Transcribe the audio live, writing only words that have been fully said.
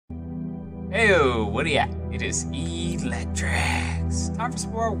Heyo, what are you at? It is Electrics. Time for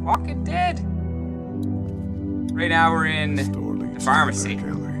some more Walking Dead. Right now we're in the pharmacy. I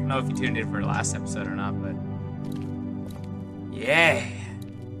don't know if you tuned in for the last episode or not, but... yeah.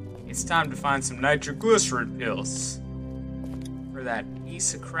 It's time to find some nitroglycerin pills. For that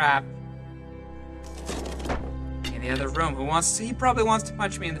piece of crap in the other room he probably wants to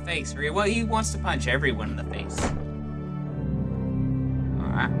punch me in the face. Or he wants to punch everyone in the face.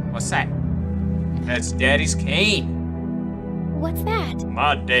 Alright, what's that? That's Daddy's cane. What's that?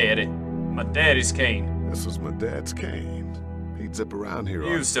 My daddy's cane. This was my dad's cane. He'd zip around here. He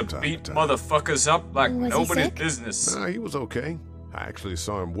used to beat motherfuckers up like nobody's business. Nah, he was okay. I actually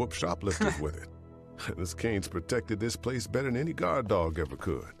saw him whoop shoplifters with it. This cane's protected this place better than any guard dog ever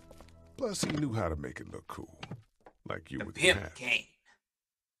could. Plus, he knew how to make it look cool. Like you with your hat. Cane.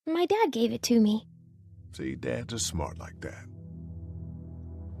 My dad gave it to me. See, dads are smart like that.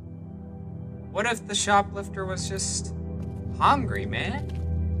 What if the shoplifter was just hungry,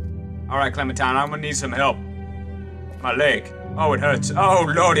 man? Alright, Clementine, I'm gonna need some help. My leg. Oh, it hurts. Oh,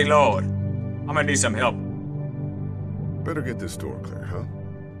 lordy lord. I'm gonna need some help. Better get this door clear, huh?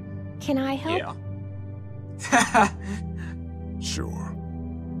 Can I help? Yeah. Sure.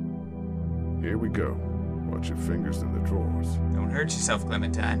 Here we go. Watch your fingers in the drawers. Don't hurt yourself,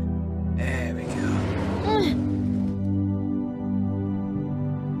 Clementine. There we go.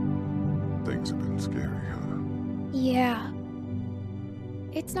 Things have been scary, huh? Yeah.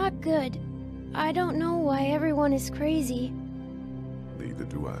 It's not good. I don't know why everyone is crazy. Neither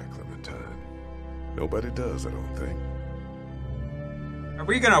do I, Clementine. Nobody does, I don't think. Are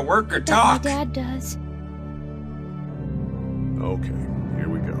we gonna work or But talk? my dad does. Okay, here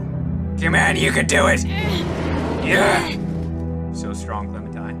we go. Come on, you can do it! Yeah! So strong,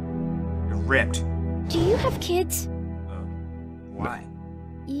 Clementine. You're ripped. Do you have kids? Why?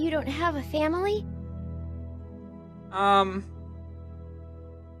 You don't have a family? Let's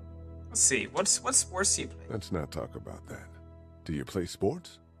see. What sports do you play? Let's not talk about that. Do you play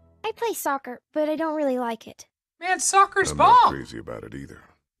sports? I play soccer, but I don't really like it. Man, soccer's I'm bomb! not crazy about it either.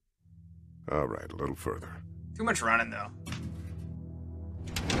 All right, a little further. Too much running, though.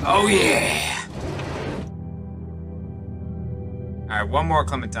 Oh, yeah! Alright, one more,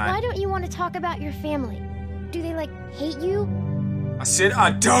 Clementine. Why don't you want to talk about your family? Do they, hate you? I said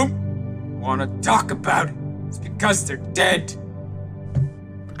I don't want to talk about it. It's because they're dead.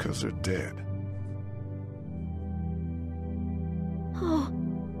 Because they're dead. Oh,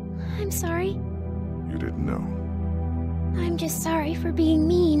 I'm sorry. You didn't know. I'm just sorry for being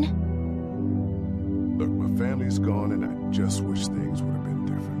mean. Look, my family's gone and I just wish things would have been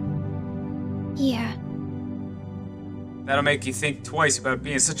different. Yeah. That'll make you think twice about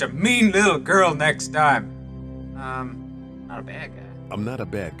being such a mean little girl next time. Not a bad guy. I'm not a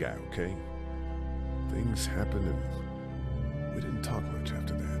bad guy, okay? Things happened and we didn't talk much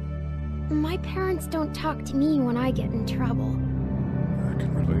after that. My parents don't talk to me when I get in trouble. I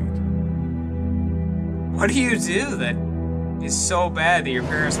can relate. What do you do that is so bad that your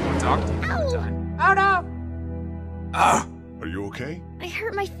parents won't talk to you all the time? Oh no! Oh! Are you okay? I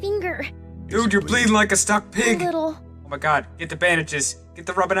hurt my finger. Dude, you're bleeding like a stuck A pig! little. Oh my god, get the bandages, get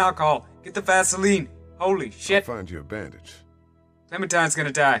the rubbing alcohol, get the Vaseline. Holy I'll shit. find you a bandage. Clementine's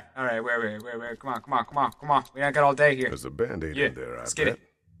gonna die. Alright, wait. Come on. We don't got all day here. There's a band-aid Yeah, in there, let's I get bet. it.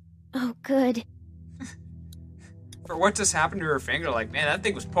 Oh, good. For what just happened to her finger, man, that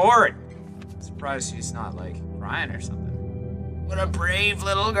thing was pouring. I'm surprised she's not, crying or something. What a brave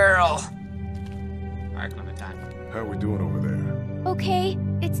little girl. Alright, Clementine. How are we doing over there? Okay,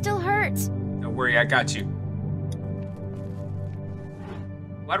 it still hurts. Don't worry, I got you.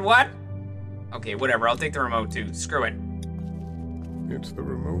 What? Okay, whatever, I'll take the remote too. Screw it. It's the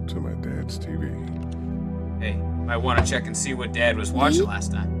remote to my dad's TV. Hey, might want to check and see what Dad was watching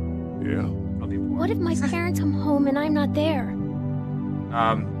last time. Yeah? Probably bored. What if my parents come home and I'm not there?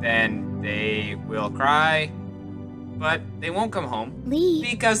 Then they will cry, but they won't come home. Lee.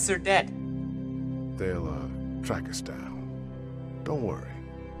 Because they're dead. They'll, track us down. Don't worry.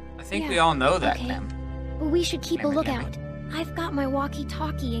 I think Yeah, we all know that, okay. Clem. We should keep a Clemmy, lookout. I've got my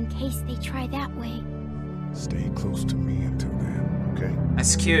walkie-talkie in case they try that way. Stay close to me until then, okay?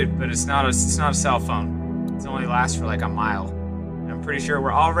 That's cute, but it's not a cell phone. It only lasts for a mile. And I'm pretty sure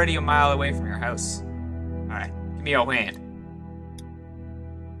we're already a mile away from your house. Alright, give me your hand.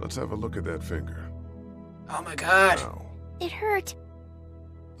 Let's have a look at that finger. Oh my god. Now, It hurt.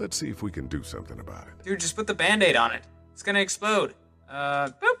 let's see if we can do something about it. Dude, just put the band-aid on it. It's gonna explode.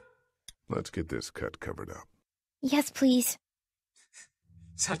 Boop. Let's get this cut covered up. Yes, please.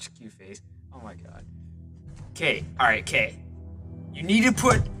 Such a cute face. Oh my god. Kay, alright, Kay. You need to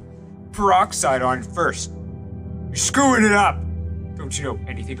put peroxide on first. You're screwing it up. Don't you know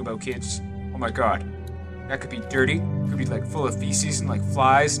anything about kids? Oh my god. That could be dirty. Could be like full of feces and like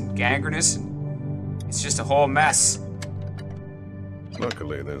flies and gangrenous, and it's just a whole mess.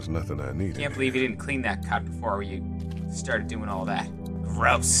 Luckily, there's nothing I need. Can't believe you didn't clean that cut before you started doing all that.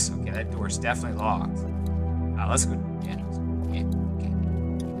 Gross. Okay, that door's definitely locked. Let's go. Yeah. Okay.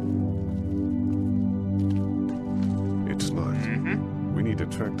 It's locked. We need to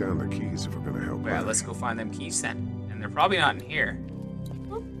track down the keys if we're gonna help. Well, let's go find them keys then. And they're probably not in here.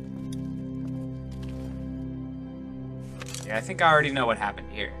 Yeah, I think I already know what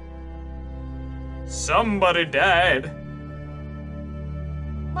happened here. Somebody died.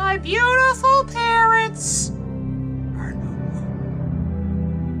 My beautiful parents are no more.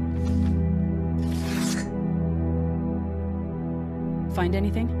 Find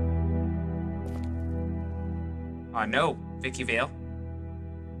anything? No, Vicky Vale.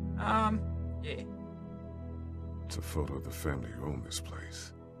 Yeah. It's a photo of the family who own this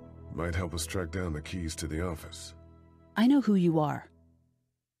place. Might help us track down the keys to the office. I know who you are.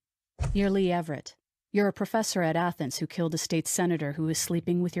 You're Lee Everett. You're a professor at Athens who killed a state senator who was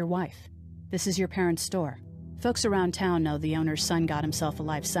sleeping with your wife. This is your parents' store. Folks around town know the owner's son got himself a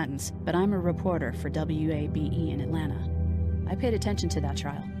life sentence, but I'm a reporter for WABE in Atlanta. I paid attention to that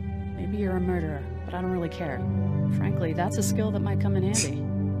trial. Maybe you're a murderer, but I don't really care. Frankly, that's a skill that might come in handy.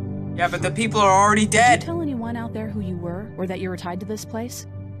 Yeah, but the people are already Did dead. you tell anyone out there who you were, or that you were tied to this place?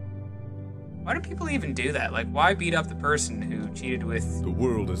 Why do people even do that? Like, why beat up the person who cheated with... The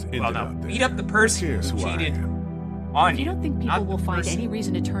world is ended out there. beat up the person Here's who who I cheated am. on If you don't think not people will the find person any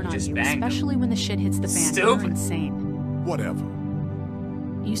reason to turn who on just you, banged them. especially when the shit hits the fan, you're Stupid. insane. Whatever.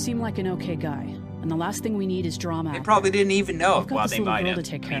 You seem like an okay guy, and the last thing we need is drama. They out probably there. didn't even know I've it. got Well, this they little might girl have.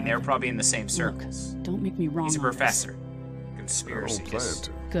 to take I care mean, they were of. probably in the same Look, circles. don't make me wrong. He's a on this. professor. I Conspiracy don't plan is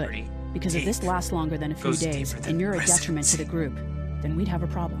to. Good, pretty because if this deep. lasts longer than a few Goes days, deeper than and you're a presidency. detriment to the group, then we'd have a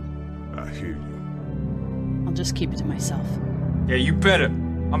problem. I hear you. I'll just keep it to myself. Yeah, you better.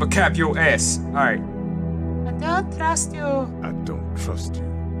 I'ma cap your ass. Alright. I don't trust you. I don't trust you.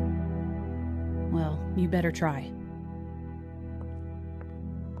 Well, you better try.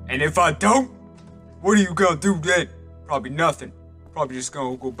 And if I don't, what are you gonna do then? Probably nothing. Probably just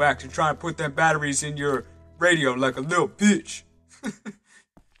gonna go back to try and put them batteries in your radio like a little bitch.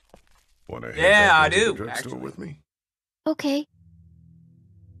 Wanna head Yeah, back I into the do, drugstore actually. with me? Okay.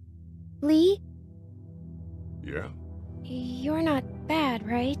 Lee, Yeah. you're not bad,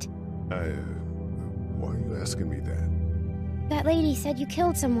 right? Why are you asking me that? That lady said you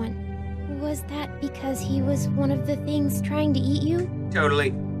killed someone. Was that because he was one of the things trying to eat you?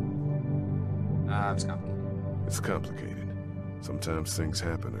 Totally. It's complicated. It's complicated. Sometimes things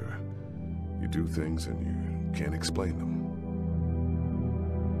happen, or you do things and you can't explain them.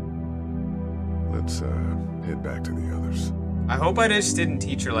 Let's head back to the others. I hope I just didn't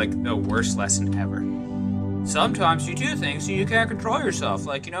teach her, like, the worst lesson ever. Sometimes you do things and you can't control yourself.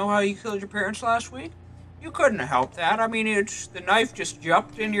 Like, you know how you killed your parents last week? You couldn't help that. I mean, the knife just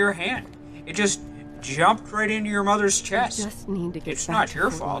jumped into your hand. It just jumped right into your mother's chest. Just need to get It's back not to your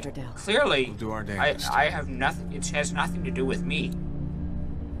Fort fault. Lauderdale. Clearly, We'll do our damnedest. I have nothing. It has nothing to do with me.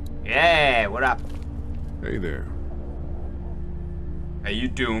 Yeah, what up? Hey there. How you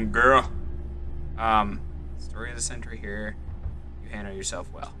doing, girl? Story of the century here. You handle yourself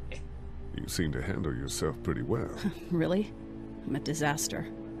well. Yeah. You seem to handle yourself pretty well. Really? I'm a disaster.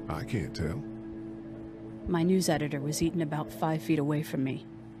 I can't tell. My news editor was eaten about 5 feet away from me,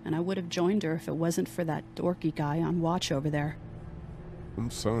 and I would have joined her if it wasn't for that dorky guy on watch over there.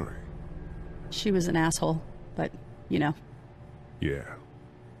 I'm sorry. She was an asshole, but, you know. Yeah.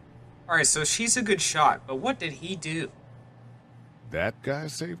 Alright, so she's a good shot, but what did he do? That guy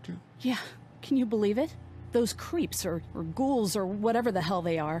saved you? Yeah, can you believe it? Those creeps, or ghouls, or whatever the hell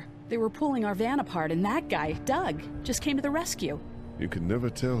they are. They were pulling our van apart, and that guy, Doug, just came to the rescue. You could never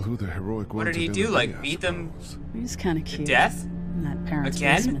tell who the heroic What ones did he are do, gonna like, be, I beat them suppose. He's kind of to cute. death? In that parents'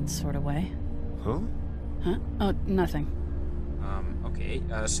 Again? basement sort of way. Huh? Huh? Oh, nothing. Okay,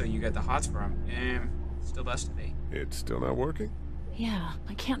 so you got the hots for him. Still busted me. It's still not working? Yeah,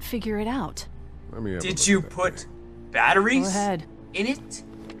 I can't figure it out. Let me have a Did look you at that put thing. batteries Go ahead. in it?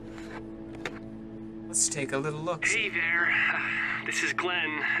 Let's take a little look. Hey there, this is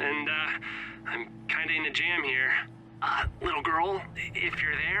Glenn, and I'm kinda in a jam here. Little girl, if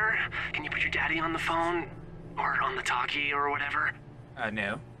you're there, can you put your daddy on the phone? Or on the talkie or whatever?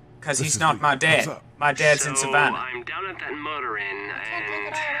 No. Because This he's is not Lee. my dad. What's up? My dad's in So, Savannah. I'm down at that motor inn,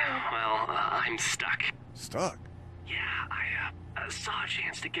 and, well, I'm stuck. Stuck? Yeah, I saw a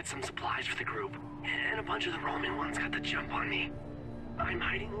chance to get some supplies for the group, and a bunch of the Roman ones got the jump on me. I'm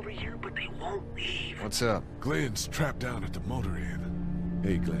hiding over here, but they won't leave. What's up? Glenn's trapped down at the motor inn.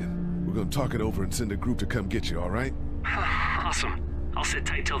 Hey, Glenn, we're gonna talk it over and send a group to come get you, all right? Awesome. I'll sit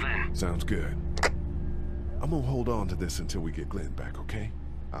tight till then. Sounds good. I'm gonna hold on to this until we get Glenn back, okay?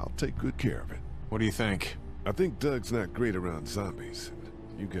 I'll take good care of it. What do you think? I think Doug's not great around zombies.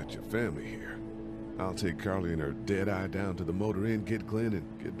 You got your family here. I'll take Carly and her dead eye down to the motor inn, get Glenn,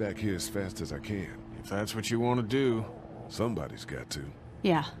 and get back here as fast as I can. If that's what you want to do. Somebody's got to.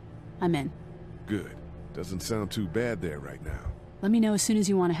 Yeah, I'm in. Good. Doesn't sound too bad there right now. Let me know as soon as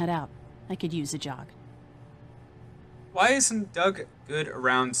you want to head out. I could use a jog. Why isn't Doug good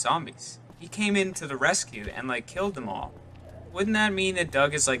around zombies? He came into the rescue and, like, killed them all. Wouldn't that mean that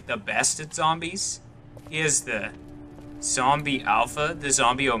Doug is, like, the best at zombies? He is the zombie alpha, the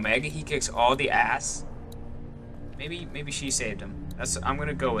zombie omega. He kicks all the ass. Maybe she saved him. I'm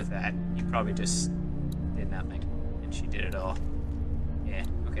gonna go with that. He probably just did nothing, and she did it all. Yeah,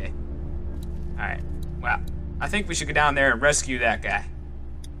 okay. Alright, well, I think we should go down there and rescue that guy.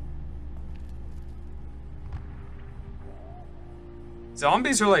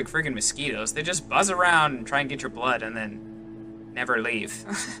 Zombies are like friggin' mosquitoes. They just buzz around and try and get your blood and then never leave.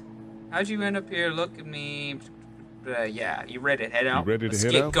 How'd you end up here? Look at me. Yeah, you ready to head out? You ready to Let's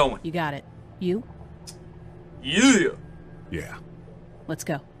head get out? going. You got it. You? Yeah! Yeah. Let's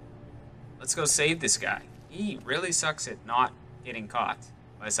go. Let's go save this guy. He really sucks at not getting caught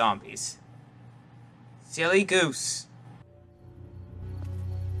by zombies. Silly goose.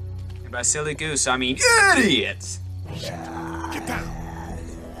 And by silly goose, I mean idiot! Get down.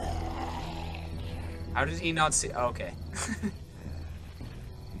 How did he not see? Oh, okay.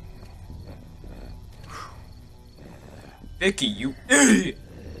 Vicky, you idiot!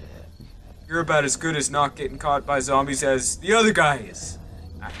 You're about as good as not getting caught by zombies as the other guy is.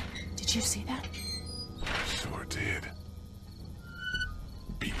 Did you see that? Sure did.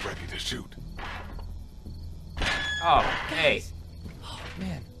 Be ready to shoot. Oh, hey. Oh,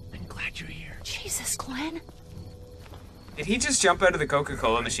 man. I'm glad you're here. Jesus, Glenn. Did he just jump out of the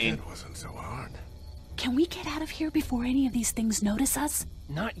Coca-Cola machine? It wasn't so hard. Can we get out of here before any of these things notice us?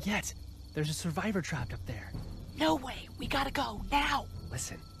 Not yet. There's a survivor trapped up there. No way. We gotta go, now.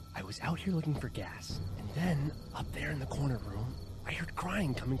 Listen, I was out here looking for gas, and then, up there in the corner room, I heard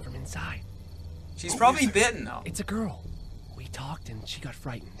crying coming from inside. She's probably bitten, though. It's a girl. We talked and she got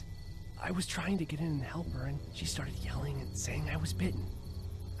frightened. I was trying to get in and help her, and she started yelling and saying I was bitten.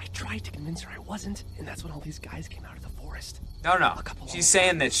 I tried to convince her I wasn't, and that's when all these guys came out of the forest. No. She's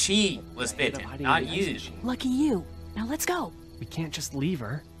saying that she was I ended up bitten, hiding not in the you. ice machine. Lucky you. Now let's go. We can't just leave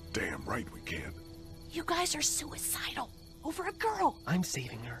her. Damn right we can. You guys are suicidal. Over a girl. I'm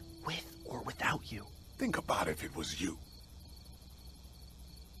saving her, with or without you. Think about if it was you.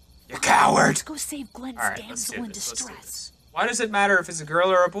 You coward! Let's go save Glenn's Alright, let's do damsel in this. Let's do distress. this. Why does it matter if it's a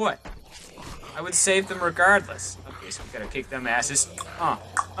girl or a boy? I would save them regardless. Okay, so we gotta kick them asses.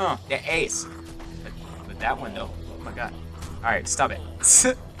 The ace. But that one though. Oh my god. Alright, stop it.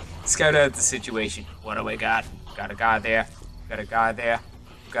 Scout out the situation. What do we got? Got a guy there. Got a guy there.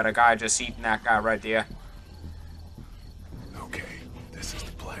 Got a guy just eating that guy right there. Okay, this is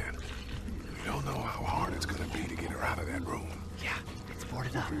the plan. We don't know how hard it's gonna be to get her out of that room. Yeah, it's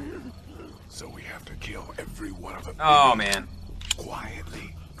boarded up. So we have to kill every one of them. Oh man.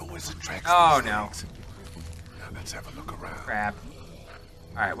 Quietly. Noise attracts Oh, these no. things. Now let's have a look around. Crap.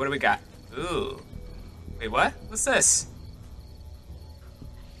 Alright, what do we got? Ooh. Wait, what? What's this?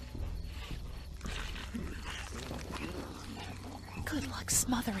 Good luck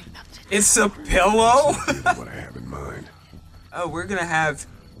smothering them. It's a pillow? What I have in mind. Oh, we're gonna have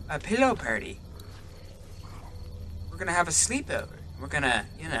a pillow party. We're gonna have a sleepover. We're gonna,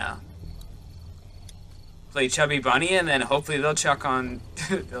 you know, play Chubby Bunny, and then hopefully they'll choke on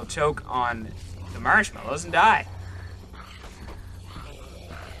the marshmallows and die.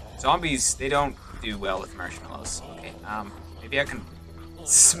 Zombies, they don't do well with marshmallows. Okay, maybe I can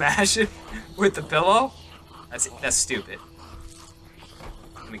smash it with the pillow? That's stupid.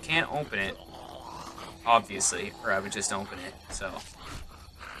 We can't open it, obviously, or I would just open it, so.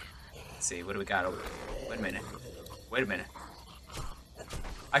 Let's see, what do we got over here? Wait a minute.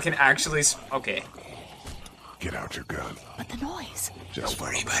 I can actually, okay. Get out your gun. But the noise. Just Don't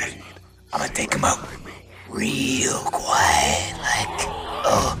worry follow about the it. lead. I'm gonna take him out real quiet, like,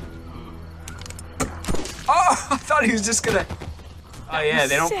 oh, I thought he was just gonna, oh yeah,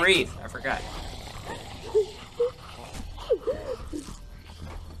 they don't sick. breathe, I forgot.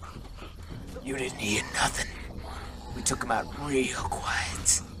 You didn't hear nothing. We took him out real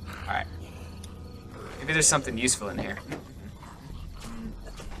quiet. Alright. Maybe there's something useful in here.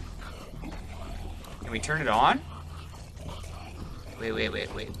 Can we turn it on?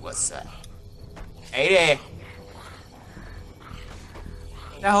 Wait. What's that? Hey there.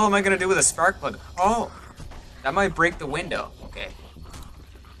 What the hell am I gonna do with a spark plug? Oh, that might break the window. Okay.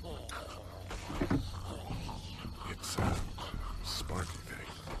 It's sparky thing.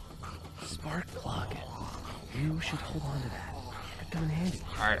 Spark plug. You should hold on to that. Could come in handy.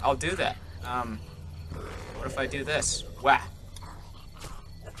 All right, I'll do that. What if I do this? Wah.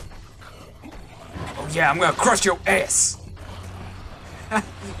 Oh yeah, I'm gonna crush your ass.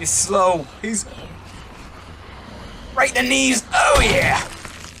 You're slow. He's right in the knees. Oh yeah.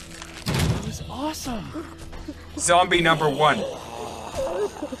 That was awesome. Zombie number 1.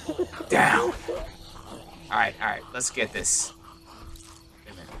 Down. All right. Let's get this.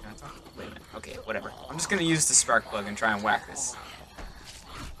 Wait a minute. Can I talk? Wait a minute. Okay, whatever. I'm just gonna use the spark plug and try and whack this.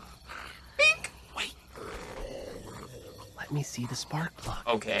 Bink. Wait. Let me see the spark plug.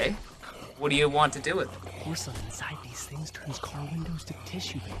 Okay. What do you want to do with it? Porcelain inside these things turns car windows to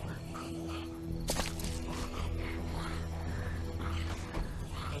tissue paper.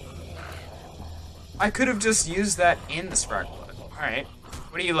 I could have just used that in the spark plug. All right.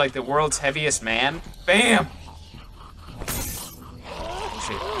 What are you, like the world's heaviest man? Bam!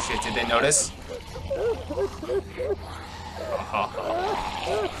 Oh shit, did they notice?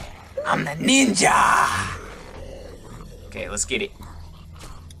 I'm the ninja! Okay, let's get it.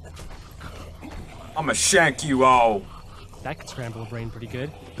 I'ma shank you all. That could scramble a brain pretty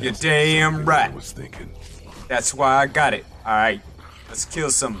good. You're damn right. I was thinking. That's why I got it. All right, let's kill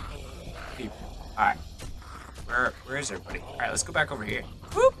some people. All right, where is everybody? All right, let's go back over here.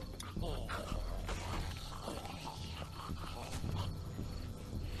 Whoop. All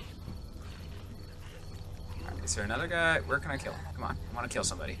right, is there another guy? Where can I kill him? Come on, I want to kill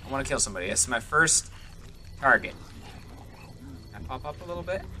somebody. This is my first target. Can I pop up a little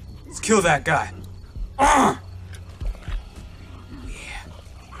bit? Let's kill that guy. Yeah,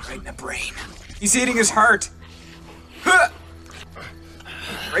 right in the brain. He's eating his heart. Huh.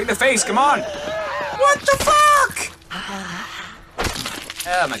 Right in the face, come on. What the fuck?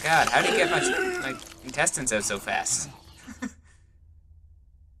 Oh my god, how do you get my intestines out so fast?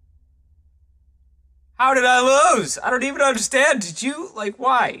 How did I lose? I don't even understand. Did you,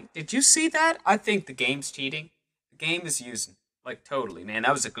 why? Did you see that? I think the game's cheating. The game is using, totally, man.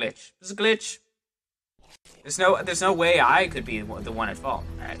 That was a glitch. It was a glitch. There's no way I could be the one at fault.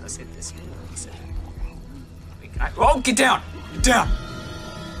 All right, let's hit this. Wait, can I? Oh, get down! Get down!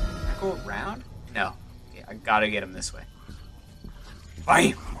 Can I go around? No. Okay, I gotta get him this way.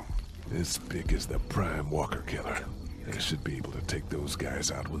 Bam! This big is the prime walker killer. They should be able to take those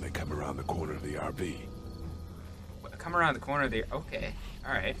guys out when they come around the corner of the RV. Come around the corner of the... Okay.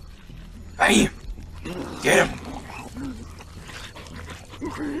 All right. Bam! Get him!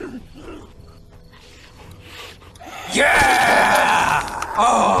 Yeah!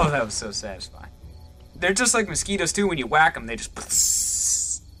 Oh, that was so satisfying. They're just like mosquitoes too. When you whack them, they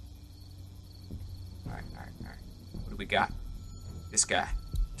just... All right. What do we got? This guy.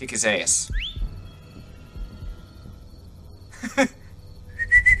 Kick his ass.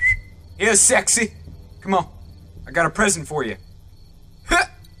 Here's sexy. Come on. I got a present for you.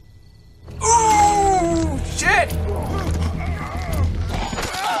 Ooh, shit!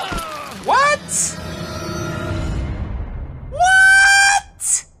 What?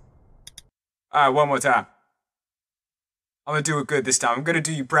 What? All right, one more time. I'm gonna do it good this time. I'm gonna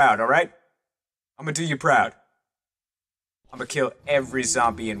do you proud, all right? I'm gonna do you proud. I'm gonna kill every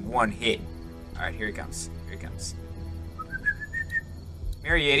zombie in one hit. All right, here he comes. Here he comes. Come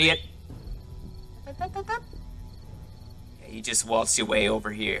here, you idiot. Yeah, you just waltzed your way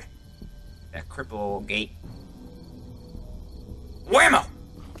over here. That cripple old gate. Whammo!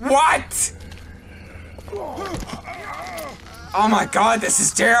 What? Oh my god, this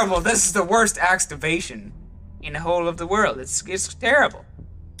is terrible. This is the worst activation in the whole of the world. It's terrible.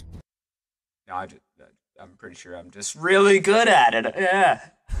 No, I'm pretty sure I'm just really good at it. Yeah.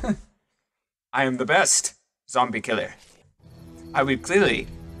 I am the best zombie killer. I would clearly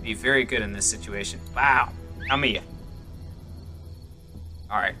be very good in this situation. Wow. Come here.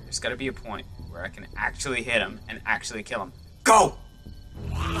 Alright, there's gotta be a point where I can actually hit him and actually kill him. Go!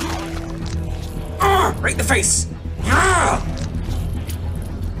 Right in the face!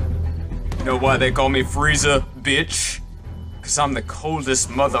 You know why they call me Frieza, bitch? Cause I'm the coldest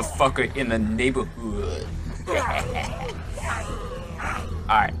motherfucker in the neighborhood.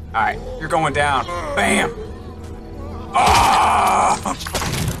 Alright, you're going down. Bam! Oh!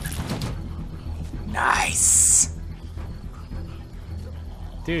 Nice!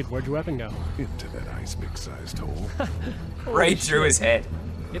 Dude, where'd your weapon go? Into that ice pick-sized hole. Right through his head.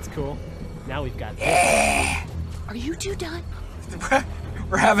 It's cool. Now we've got Yeah! Are you two done?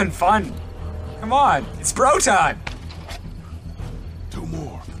 We're having fun. Come on, it's bro time. 2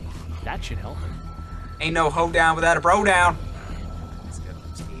 more. That should help. Ain't no hoe down without a bro down. Let's go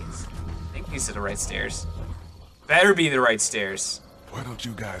upstairs. I think these are the right stairs. Better be the right stairs. Why don't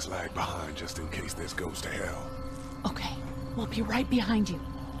you guys lag behind just in case this goes to hell? Okay, we'll be right behind you.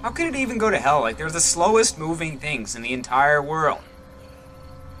 How could it even go to hell? Like, they're the slowest moving things in the entire world.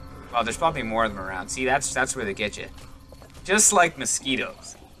 Well, there's probably more of them around. See, that's where they get you. Just like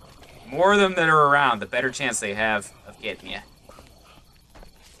mosquitoes. More of them that are around, the better chance they have of getting you.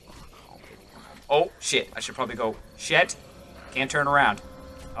 Oh, shit. I should probably go. Shit. Can't turn around.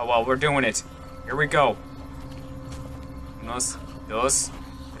 Oh, well, we're doing it. Here we go. Unos, dos,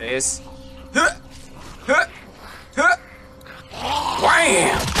 tres. Huh! Huh! Huh!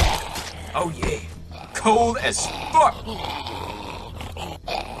 Wham! Oh, yeah. Cold as fuck.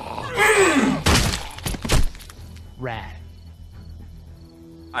 Rad.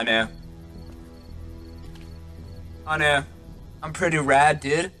 I know. I know. I'm pretty rad,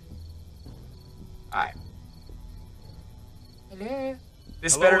 dude. Alright. Hello?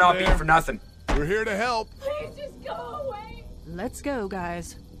 This Hello better not there. be for nothing. We're here to help. Please just go away. Let's go,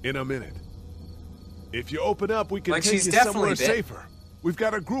 guys. In a minute. If you open up, we can Like, take she's you definitely somewhere bit. safer. We've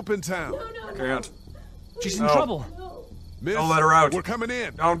got a group in town. Can't. She's in Oh. trouble. Miss, Don't let her out. We're coming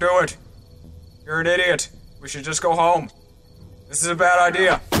in. Don't do it. You're an idiot. We should just go home. This is a bad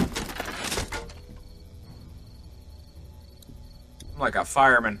idea. I'm like a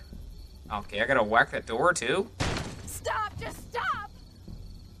fireman. Okay, I gotta whack that door too? Stop, just stop.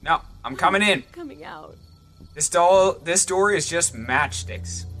 No, I'm coming in. Coming out. This door is just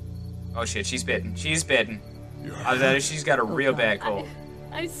matchsticks. Oh shit, she's bitten. She's bitten. You're Either that, she's got a real bad cold.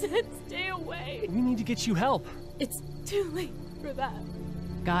 I said stay away. We need to get you help. It's too late for that.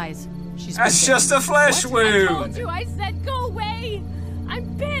 Guys, she's That's been just a flesh I told wound. you, I said go away. I'm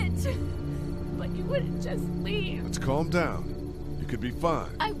bit. But you wouldn't just leave. Let's calm down. You could be fine.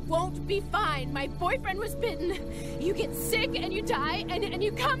 I won't be fine. My boyfriend was bitten. You get sick and you die and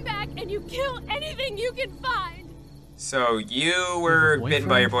you come back and you kill anything you can find. So you were bitten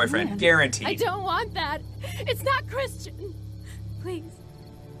by your boyfriend, Man. guaranteed. I don't want that. It's not Christian. Please,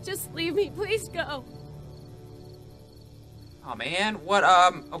 just leave me. Please go. Oh man, what?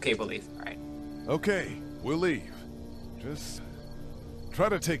 Okay, we'll leave. All right. Okay, we'll leave. Just try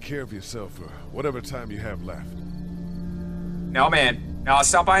to take care of yourself for whatever time you have left. No, man. No,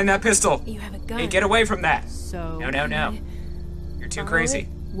 stop buying that pistol. You have a gun. Hey, get away from that. So, No, no, no. You're too Borrow crazy. it?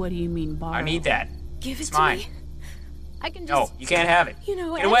 what do you mean borrow? I need that. Give it It's to mine. me. I can No, just, you can't have it. you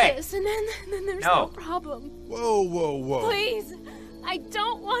know, Get end away. this, and then there's No. no problem. Whoa, whoa, whoa. Please, I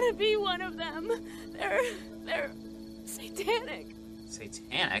don't want to be one of them. They're satanic.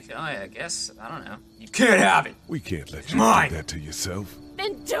 Satanic? Oh, I guess. I don't know. You can't have it. We can't let you Mine. do that to yourself.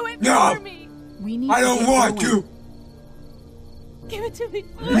 Then do it No. for me. We need I to don't get want going. to. Give it to me.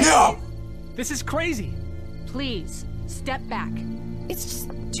 Please. No. This is crazy. Please, step back. It's just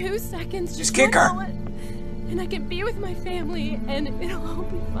 2 seconds. Just kick her. one bullet, and I can be with my family, and it'll all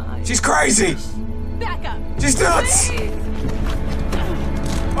be fine. She's crazy. Back up. She's nuts. Please.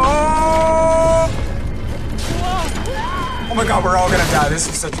 Oh! Oh my god, we're all gonna die. This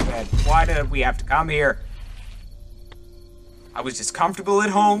is such a bad. Why did we have to come here? I was just comfortable at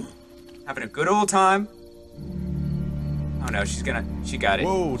home, having a good old time. Oh no, she got it.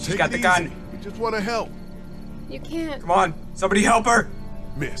 Whoa, She's take got it the easy. gun. We just want to help. You can't. Come on, somebody help her.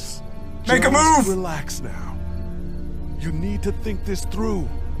 Miss. Make a just move. Relax now. You need to think this through.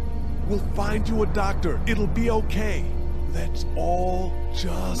 We'll find you a doctor. It'll be okay. Let's all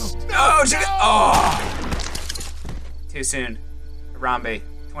just... No, she got. Oh! Too soon. Harambe,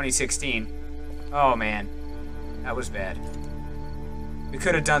 2016. Oh man, that was bad. We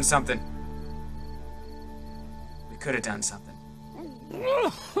could have done something. We could have done something.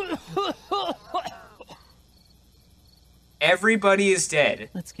 Everybody is dead.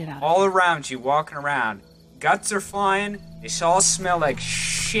 Let's get out. All around you, walking around. Guts are flying. They all smell like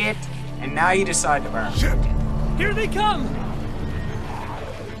shit. And now you decide to burn. Shit! Here they come!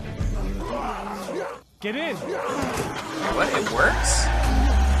 Get in! What? It works?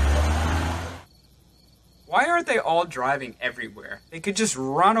 Why aren't they all driving everywhere? They could just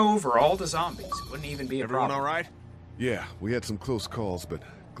run over all the zombies. Wouldn't even be a Everyone problem. all right? Yeah, we had some close calls, but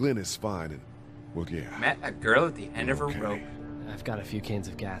Glenn is fine and... Well, yeah. Met a girl at the end of her Okay. rope, I've got a few cans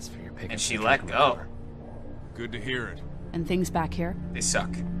of gas for your pickup. and she truck let or go. whatever. Good to hear it. And things back here? They suck.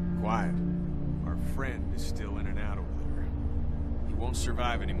 Quiet. Our friend is still in and out over there. He won't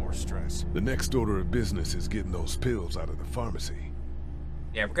survive any more stress. The next order of business is getting those pills out of the pharmacy.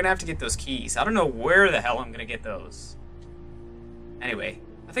 Yeah, we're gonna have to get those keys. I don't know where the hell I'm gonna get those. Anyway,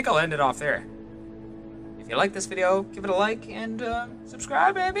 I think I'll end it off there. If you like this video, give it a like and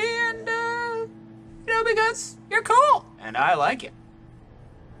subscribe, baby, and you know, because you're cool and I like it.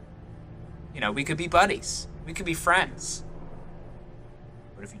 You know, we could be buddies. We could be friends.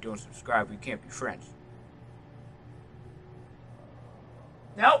 But if you don't subscribe, we can't be friends.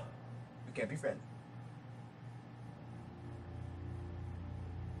 Nope. We can't be friends.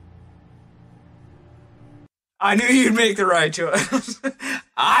 I knew you'd make the right choice.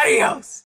 Adios.